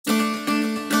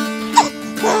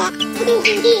Oh,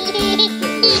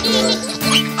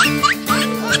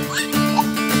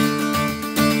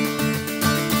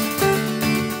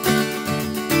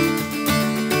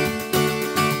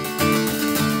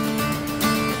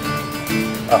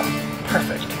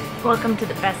 perfect. Welcome to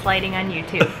the best lighting on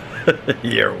YouTube.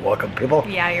 You're welcome, people.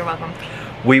 Yeah, you're welcome.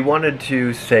 We wanted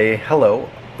to say hello.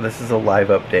 This is a live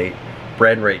update.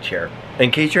 Brad Rach here.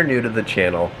 In case you're new to the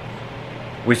channel,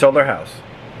 we sold our house.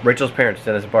 Rachel's parents,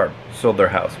 Dennis and Barb, sold their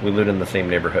house. We lived in the same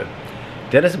neighborhood.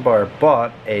 Dennis and Barb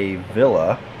bought a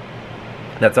villa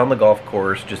that's on the golf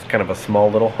course, just kind of a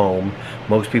small little home.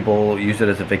 Most people use it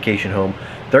as a vacation home.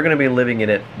 They're going to be living in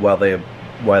it while they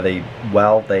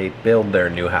build their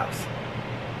new house.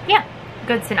 Yeah,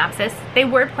 good synopsis. They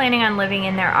were planning on living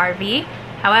in their RV.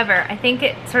 However, I think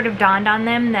it sort of dawned on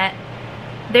them that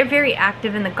they're very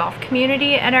active in the golf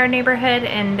community at our neighborhood,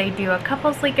 and they do a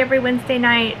couples league every Wednesday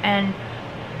night, and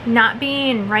not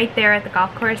being right there at the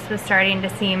golf course was starting to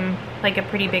seem like a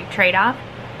pretty big trade-off.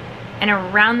 And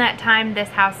around that time, this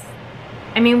house,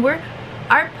 I mean,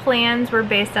 our plans were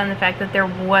based on the fact that there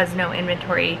was no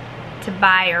inventory to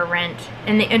buy or rent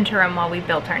in the interim while we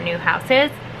built our new houses.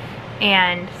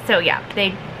 And so yeah,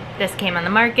 this came on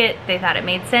the market. They thought it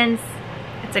made sense.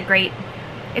 It's a great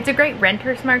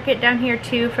renters market down here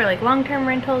too, for like long-term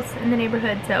rentals in the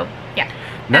neighborhood. So yeah,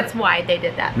 that's why they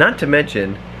did that. Not to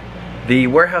mention, the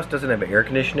warehouse doesn't have air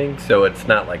conditioning, so it's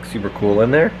not like super cool in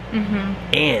there.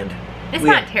 Mm-hmm. And it's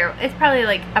not terrible. It's probably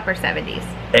like upper 70s.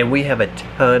 And we have a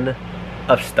ton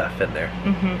of stuff in there.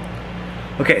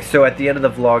 Mm-hmm. Okay, so at the end of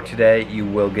the vlog today, you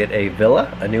will get a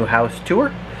villa, a new house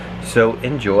tour. So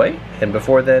enjoy, and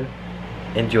before then,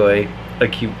 enjoy a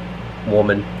cute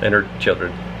woman and her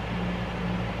children.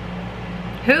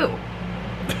 Who?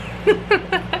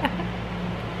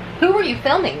 Who were you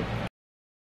filming?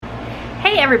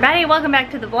 Hey everybody, welcome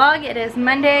back to the vlog. It is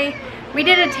Monday. We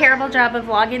did a terrible job of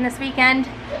vlogging this weekend,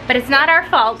 but it's not our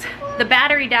fault. The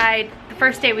battery died the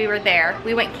first day we were there.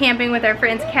 We went camping with our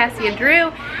friends Cassie and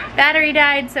Drew. Battery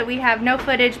died, so we have no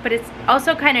footage, but it's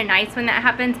also kind of nice when that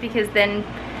happens, because then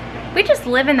we just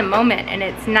live in the moment and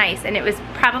it's nice. And it was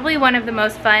probably one of the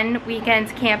most fun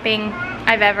weekends camping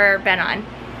I've ever been on.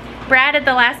 Brad at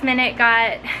the last minute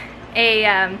got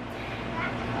a,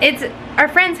 our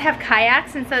friends have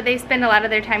kayaks, and so they spend a lot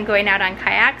of their time going out on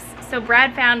kayaks. So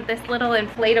Brad found this little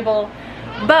inflatable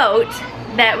boat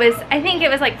that was, I think it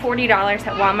was like $40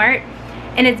 at Walmart.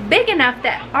 And it's big enough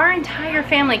that our entire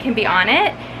family can be on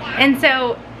it. And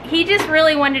so he just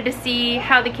really wanted to see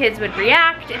how the kids would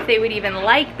react, if they would even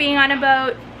like being on a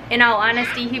boat. In all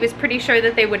honesty, he was pretty sure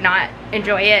that they would not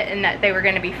enjoy it and that they were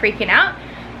going to be freaking out.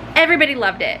 Everybody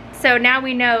loved it. So now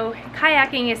we know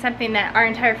kayaking is something that our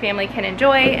entire family can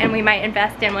enjoy, and we might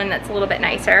invest in one that's a little bit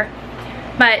nicer.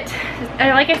 But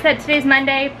like I said, today's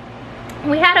Monday.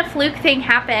 We had a fluke thing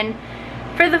happen.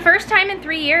 For the first time in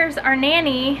 3 years, our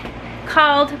nanny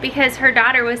called because her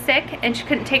daughter was sick and she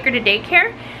couldn't take her to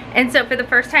daycare. And so for the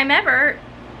first time ever,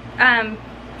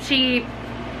 she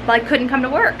like couldn't come to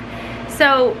work.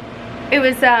 So it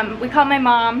was, we called my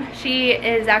mom. She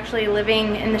is actually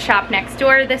living in the shop next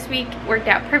door this week. Worked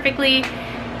out perfectly.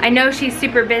 I know she's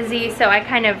super busy, so I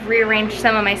kind of rearranged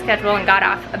some of my schedule and got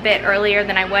off a bit earlier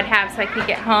than I would have so I could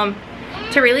get home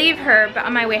to relieve her. But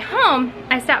on my way home,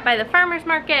 I stopped by the farmer's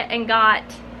market and got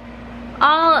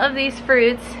all of these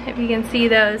fruits, if you can see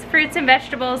those, fruits and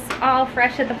vegetables, all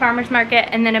fresh at the farmer's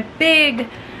market, and then a big,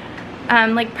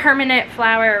 like permanent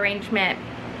flower arrangement.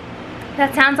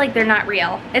 That sounds like they're not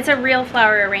real. It's a real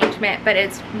flower arrangement, but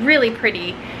it's really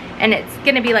pretty, and it's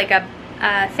gonna be like a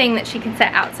thing that she can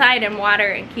set outside and water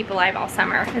and keep alive all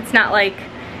summer. It's not like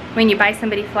when you buy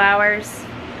somebody flowers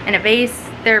in a vase.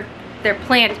 They're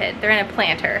planted. They're in a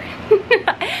planter.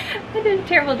 I did a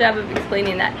terrible job of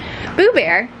explaining that. Boo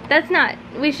Bear, that's not,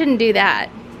 we shouldn't do that.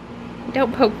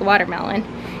 Don't poke the watermelon.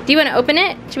 Do you want to open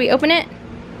it? Should we open it?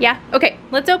 Yeah? Okay,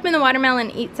 let's open the watermelon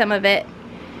and eat some of it.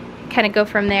 Kind of go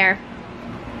from there.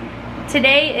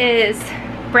 Today is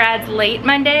Brad's late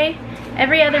Monday.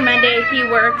 Every other Monday he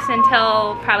works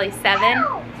until probably 7.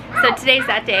 So today's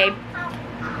that day.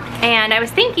 And I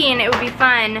was thinking it would be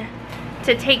fun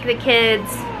to take the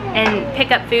kids and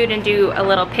pick up food and do a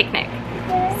little picnic.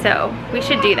 So we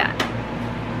should do that.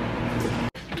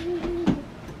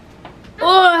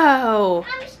 Whoa!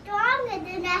 I'm stronger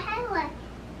than the Hella.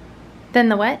 Than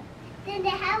the what? Than the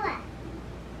Hella.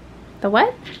 The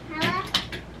what? Hella.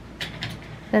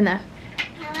 Than the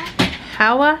Hella.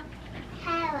 Hawa?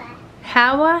 Hella.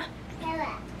 Hawa?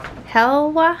 Hella.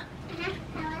 Helwa?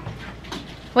 Hella.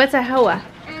 What's a Hawa?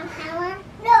 Hella.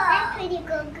 No. That's pretty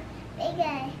good. Big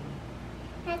guy.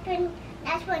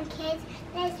 That's when kids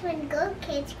That's when good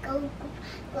kids grow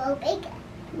bigger.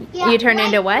 You turn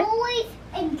into what? Boys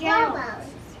and girls.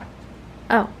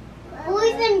 Oh.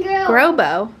 Boys and girls.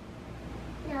 Grobo.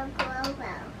 No,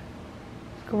 Globo.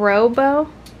 Grobo?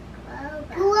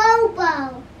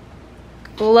 Globo.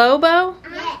 Globo?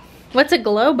 Yes. What's a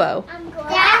globo?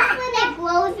 That's when it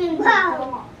glows and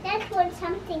glows. That's when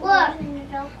something glows and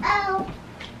glows. Oh.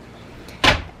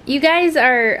 You guys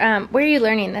are, where are you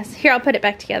learning this? Here, I'll put it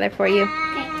back together for you.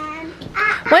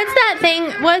 What's that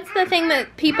thing? What's the thing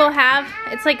that people have?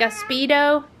 It's like a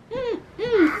Speedo?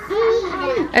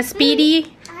 A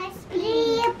Speedy?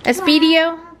 A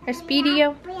Speedio? A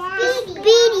Speedio?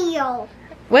 Speedio.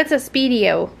 What's a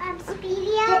Speedio?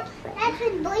 Speedio. That's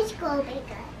when boys grow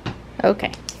bigger.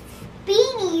 Okay.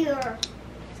 Speedier.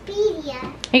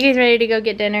 Speedia. You guys ready to go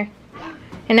get dinner?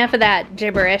 Enough of that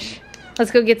gibberish.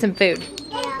 Let's go get some food.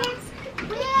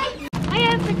 I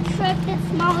have a truck that's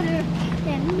smaller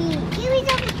than me.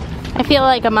 I feel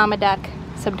like a mama duck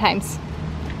sometimes.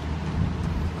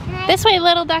 This way,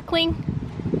 little duckling.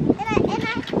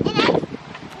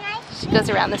 She goes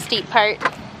around the steep part.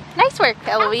 Nice work,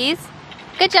 Eloise.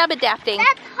 Good job adapting.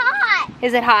 That's hot.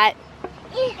 Is it hot?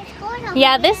 It's going over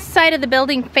Yeah, there. this side of the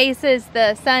building faces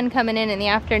the sun coming in the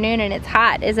afternoon, and it's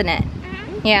hot, isn't it?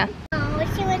 Yeah. Oh,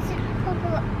 she wants a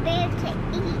bear to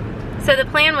eat. So the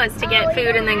plan was to get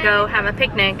food and then go have a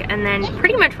picnic, and then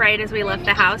pretty much right as we left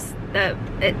the house, the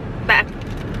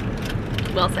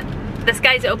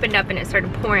skies opened up and it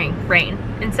started pouring rain.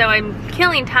 And so I'm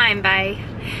killing time by,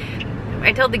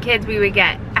 I told the kids we would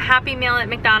get a Happy Meal at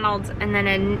McDonald's and then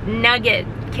a Nugget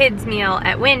kids meal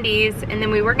at Wendy's, and then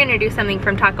we were gonna do something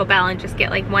from Taco Bell and just get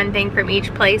like one thing from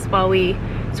each place while we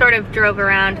sort of drove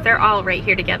around. They're all right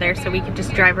here together, so we could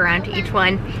just drive around to each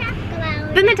one.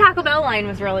 Then the Taco Bell line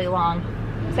was really long,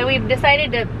 so we've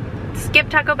decided to skip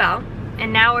Taco Bell,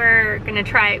 and now we're gonna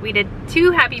try. We did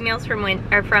 2 Happy Meals from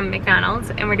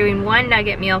McDonald's, and we're doing 1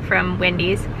 Nugget meal from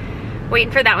Wendy's.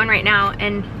 Waiting for that one right now,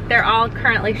 and they're all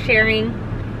currently sharing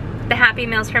the Happy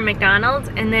Meals from McDonald's,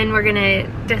 and then we're gonna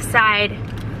decide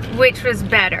which was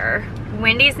better,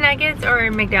 Wendy's nuggets or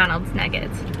McDonald's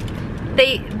nuggets.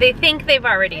 They think they've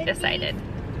already decided.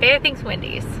 Bear thinks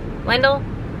Wendy's. Lyndle?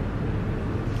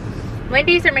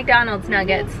 Wendy's or McDonald's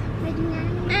nuggets? Wendy's.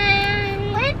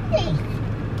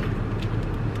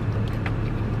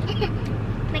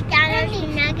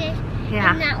 McDonald's nuggets.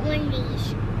 Yeah. And not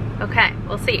Wendy's. Okay,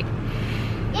 we'll see.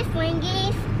 It's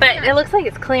Wendy's. But it looks like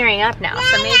it's clearing up now,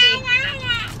 so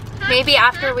maybe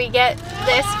after we get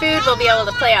this food, we'll be able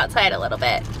to play outside a little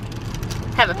bit.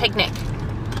 Have a picnic.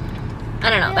 I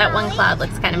don't know, that one cloud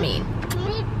looks kind of mean.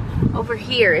 Over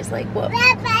here is like what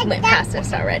went past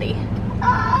us already. Like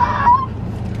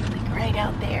right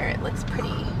out there, it looks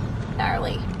pretty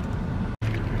gnarly.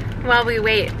 While we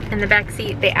wait in the back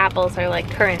seat, the apples are like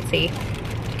currency.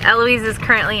 Eloise is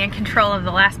currently in control of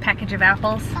the last package of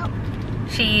apples.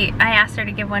 I asked her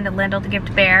to give one to Lyndle to give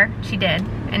to Bear. She did.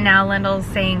 And now Lyndle's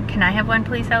saying, can I have one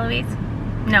please, Eloise?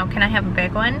 No, can I have a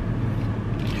big one?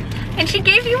 And she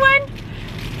gave you one?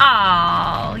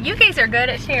 Aw, you guys are good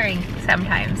at sharing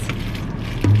sometimes.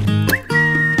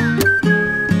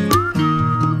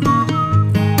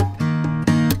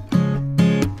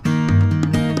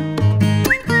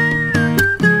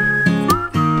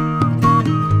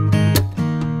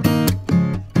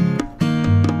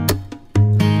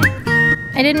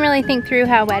 I didn't really think through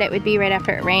how wet it would be right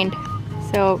after it rained.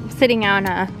 So sitting on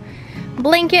a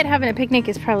blanket having a picnic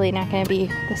is probably not going to be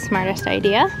the smartest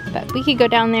idea. But we could go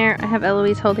down there. I have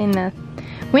Eloise holding the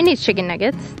Wendy's chicken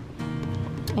nuggets.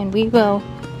 And we will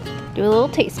do a little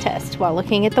taste test while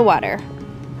looking at the water.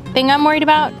 Thing I'm worried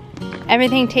about,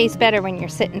 everything tastes better when you're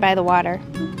sitting by the water.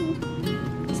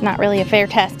 It's not really a fair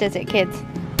test, is it, kids?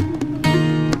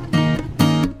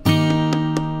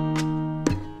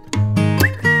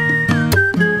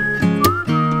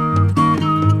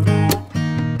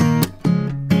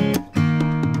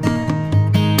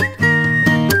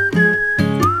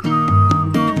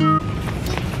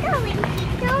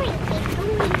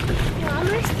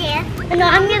 No,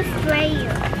 I'm gonna spray you.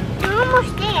 We're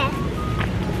almost there.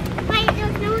 Wait,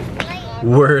 there's no spray.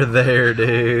 We're there,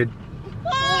 dude.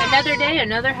 Another day,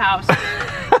 another house.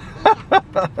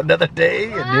 Another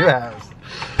day, a new house.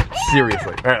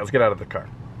 Seriously. All right, let's get out of the car.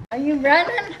 Are you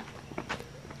running?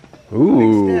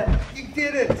 Ooh. You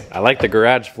did it. I like the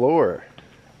garage floor.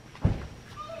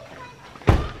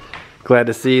 Glad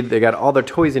to see they got all their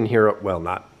toys in here. Well,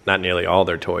 not nearly all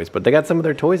their toys, but they got some of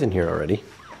their toys in here already.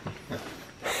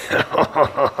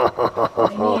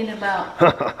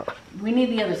 We need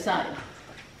the other side.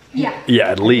 Yeah. Yeah,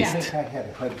 at least. I had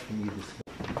a hunch from you this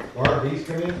morning. Are these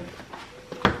coming in?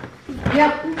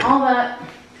 Yep, all that.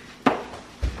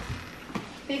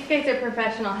 These guys are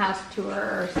professional house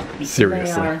tourers.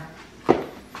 Seriously. They are.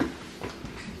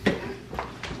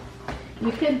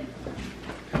 You could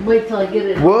wait till I get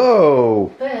it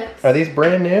Whoa! fixed. Are these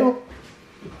brand new?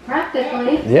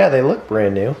 Practically. Yeah, they look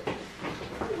brand new.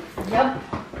 Yep.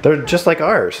 They're just like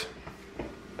ours.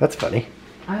 That's funny.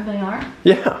 Oh, they are?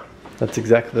 Yeah, that's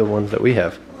exactly the ones that we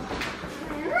have.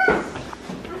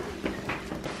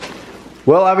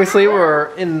 Well, obviously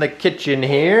we're in the kitchen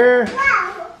here.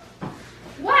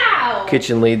 Wow!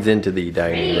 Kitchen leads into the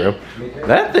dining room.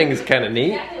 That thing's kind of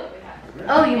neat.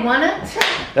 Oh, you want it?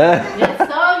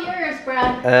 It's all yours,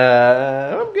 Brad.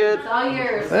 I'm good. It's all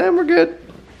yours. We're good.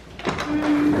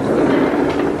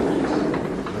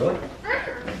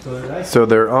 So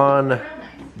they're on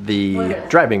the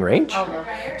driving range.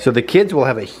 So the kids will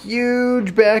have a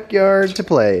huge backyard to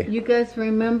play. You guys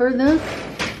remember this?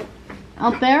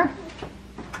 Out there?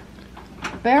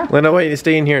 Bear? Linda, why don't you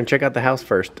stay in here and check out the house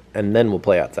first, and then we'll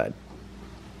play outside.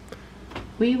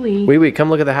 Wee wee. Wee wee,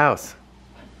 come look at the house.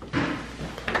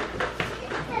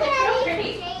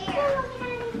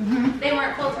 They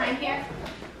weren't full time here.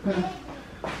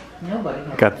 Nobody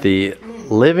has. Got the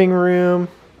living room.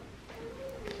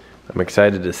 I'm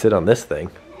excited to sit on this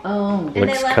thing. Oh. they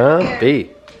Looks left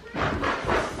comfy.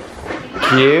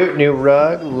 Cute new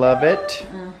rug, love it.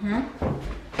 Uh-huh.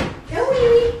 Go, wee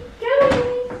wee. Go,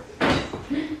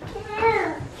 wee wee.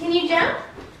 Can you jump?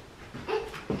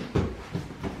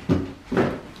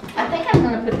 I think I'm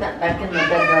gonna put that back in the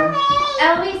bedroom.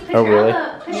 Eloise, put Oh, your really?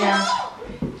 elbow. Push Yeah.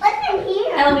 What's in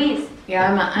here? Eloise.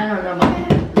 Yeah, I don't know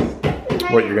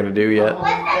about What you're gonna do yet?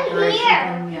 What's in decoration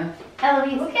here? thing, yeah.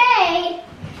 Eloise. Okay.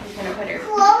 She's gonna put her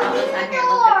Close elbows the on here and lift up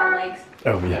door. her legs.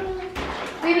 Oh yeah.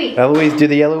 Wee wee. Eloise, do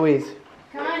the Eloise.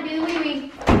 Come on, do the wee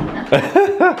wee.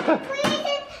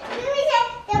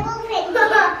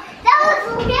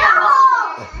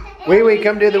 Wee wee,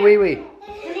 come do the wee wee.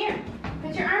 Come here.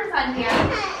 Put your arms on here.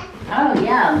 Oh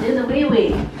yeah, do the wee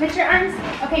wee. Put your arms.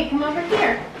 Okay, come over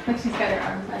here. Look, she's got her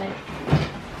arms on it.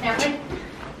 Now, put.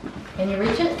 Can you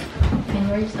reach it? Can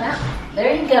you reach that?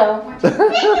 There you go. Watch it.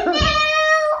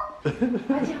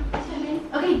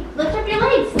 Okay, lift up your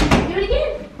legs. Do it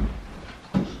again.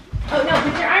 Oh no,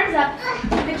 put your arms up.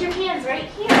 Put your hands right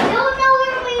here.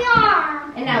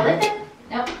 And now lift it.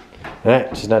 Nope.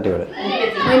 Alright, she's not doing it.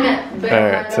 Wait a minute. Bear,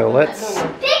 Alright, right so over let's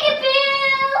that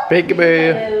door.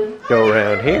 peekaboo. Go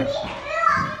around here.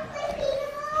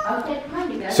 Okay, come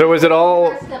on, you guys. So is it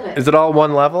all Rest of it. is it all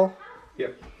one level?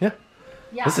 Yep. Yeah.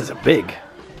 Yeah. This is a big.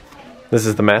 This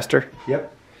is the master?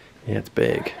 Yep. Yeah, it's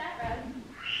big.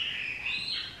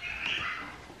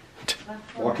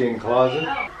 Walk-in closet.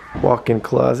 Walk-in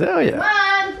closet. Oh yeah.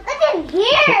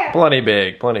 Plenty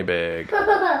big, plenty big.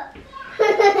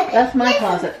 That's my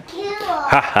closet.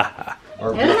 Ha ha ha.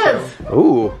 Our It is.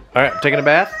 Ooh. Alright, taking a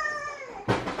bath?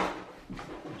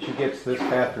 She gets this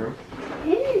bathroom.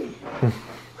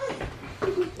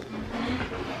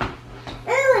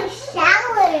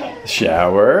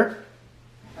 Shower.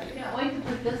 I can't wait to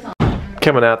put this on.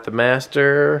 Coming out the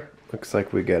master. Looks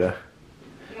like we got a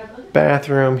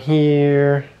bathroom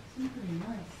here.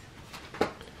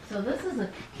 So this is a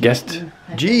Guest.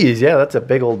 Geez, yeah, that's a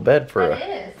big old bed for That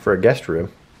a is. for a guest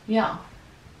room. yeah.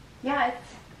 Yeah,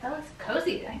 that looks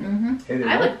cozy. Mm-hmm.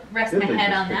 I would rest my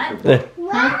head on that. Eh,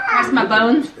 Rest my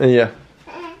bones. yeah.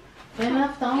 They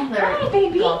left all their Hi,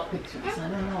 baby. golf pictures. I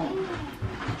don't know.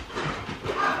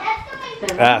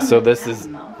 Ah, so this is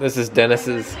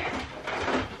Dennis's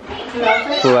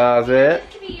Closet. closet.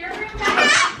 Could be your room,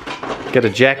 guys. Got a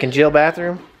Jack and Jill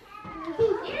bathroom.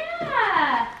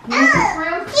 Yeah. Here's this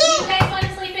room. Do you guys want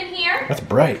to sleep in here? That's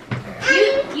bright.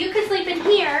 You could sleep in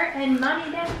here, and mommy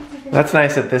and dad can sleep in That's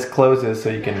nice that this closes so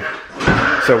you can,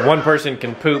 so one person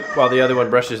can poop while the other one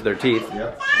brushes their teeth.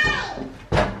 Yep.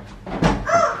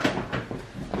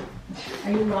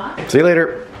 Are you locked? See you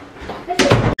later.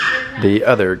 The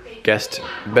other guest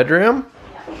bedroom.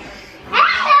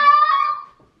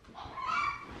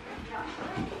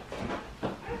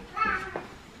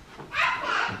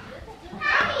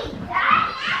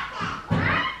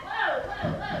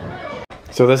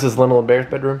 So this is Lyndle and Bear's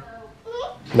bedroom?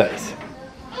 Nice.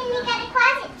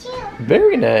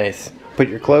 Very nice. Put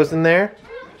your clothes in there.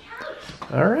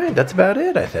 Alright, that's about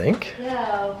it, I think.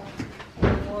 Go.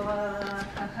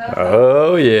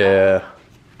 Oh yeah.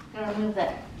 Gonna move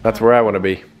that. That's where I want to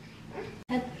be.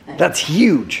 head thing. That's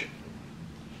huge.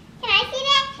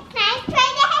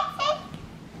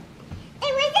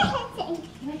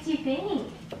 What do you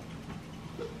think?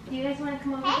 Do you guys want to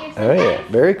come over here? Oh yeah,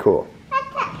 very cool.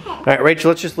 Alright, Rachel,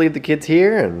 let's just leave the kids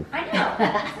here and I know.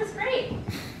 This is great.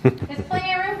 There's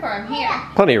plenty of room for them here.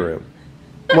 plenty of room.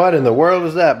 What in the world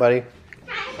is that, buddy?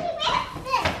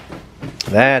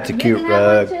 That's a cute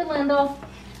rug. Too, Lyndle.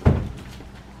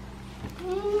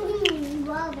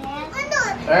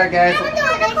 Alright guys,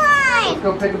 let's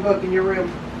go pick a book in your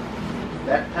room.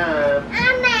 That time.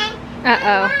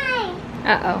 Uh-oh.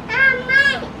 Uh-oh.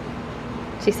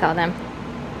 She saw them.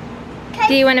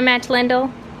 Do you want to match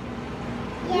Lyndle?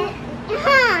 Yeah.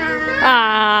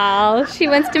 Oh, she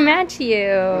wants to match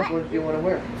you. Which ones do you want to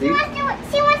wear? She These? wants to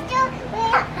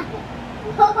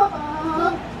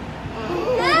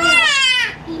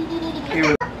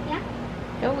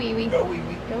Go wee wee. Go wee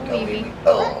wee. Go wee wee.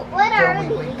 Oh, What are go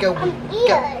wee wee. these? Go wee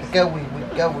wee. Go wee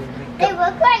wee. Go wee wee. They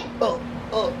look like. Oh,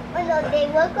 oh. No, they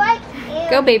look like.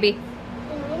 Go baby.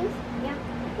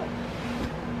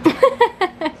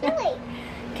 Silly.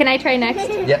 Can I try next?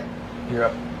 Yep, you're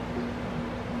up.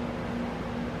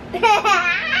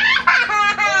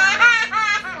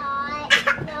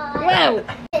 Whoa!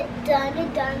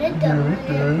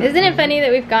 Isn't it funny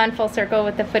that we've gone full circle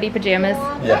with the footy pajamas?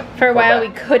 Yeah. For a go while back.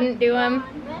 we couldn't do them,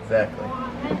 Exactly.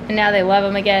 and now they love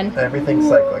them again. Everything's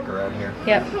cyclic around here.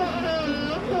 Yep.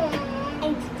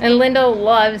 And Lyndle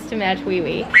loves to match Wee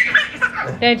Wee.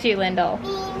 Don't you, Lyndle?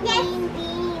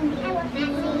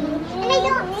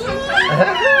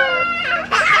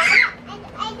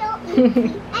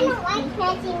 I don't like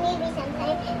matching maybe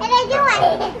sometimes, and I do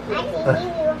like matching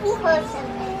maybe with clothes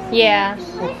sometimes. Yeah.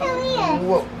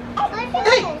 Whoa.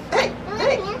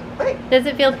 Does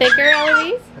it feel thicker,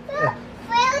 Eloise?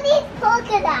 Where are these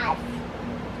polka dots?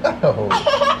 Oh,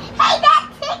 Hey, that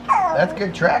tickles! that's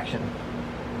good traction.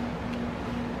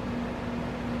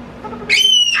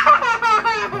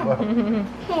 Whoa.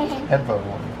 Headphone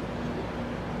one.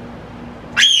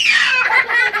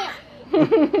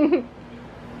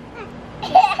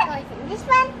 This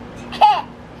one?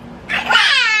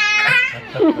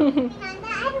 I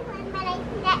don't want, but I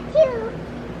see that too.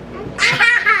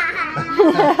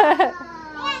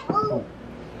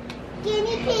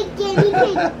 Guinea pig, guinea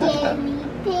pig, guinea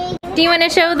pig. Do you want to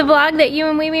show the vlog that you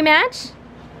and Wee Wee match?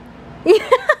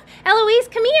 Eloise,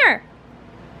 come here.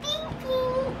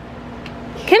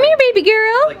 Come here, baby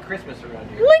girl. Like Christmas around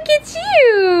here. Look at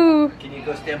you. Can you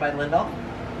go stand by Lyndle?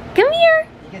 Come here.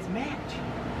 You guys match.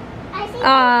 I see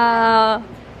Oh,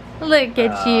 look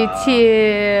at you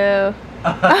two.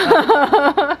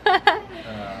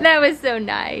 That was so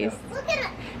nice. Look at it.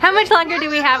 How much longer do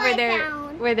we have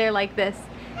where they're like this?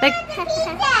 Like,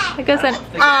 it goes on.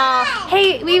 Oh,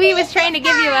 hey, Wee Wee was trying to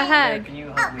give you a hug. Can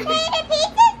you hug Okay, Wee Wee? the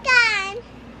pizza's gone.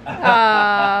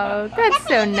 Oh, that's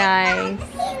so nice. The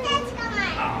pizza's gone.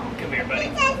 Oh, come here, buddy.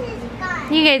 Pizza's is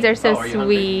gone. You guys are so Oh, are you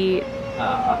hungry? sweet.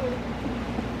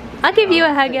 I'll give you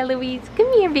a hug, Eloise.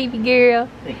 Come here, baby girl.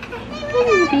 Come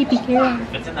here, baby girl.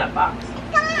 It's in that box. It's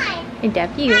gone. I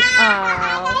love you. Oh,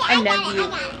 I love you.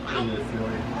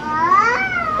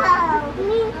 Oh.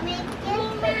 Mommy, give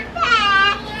me back.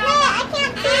 I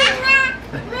can't see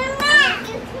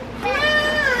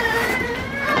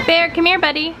that. Bear, come here,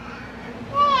 buddy.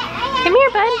 Come here,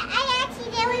 bud. I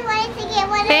accidentally wanted to get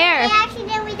one. Bear. I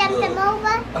accidentally dumped them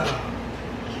over.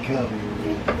 Come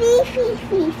here. Beef, beef,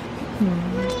 beef.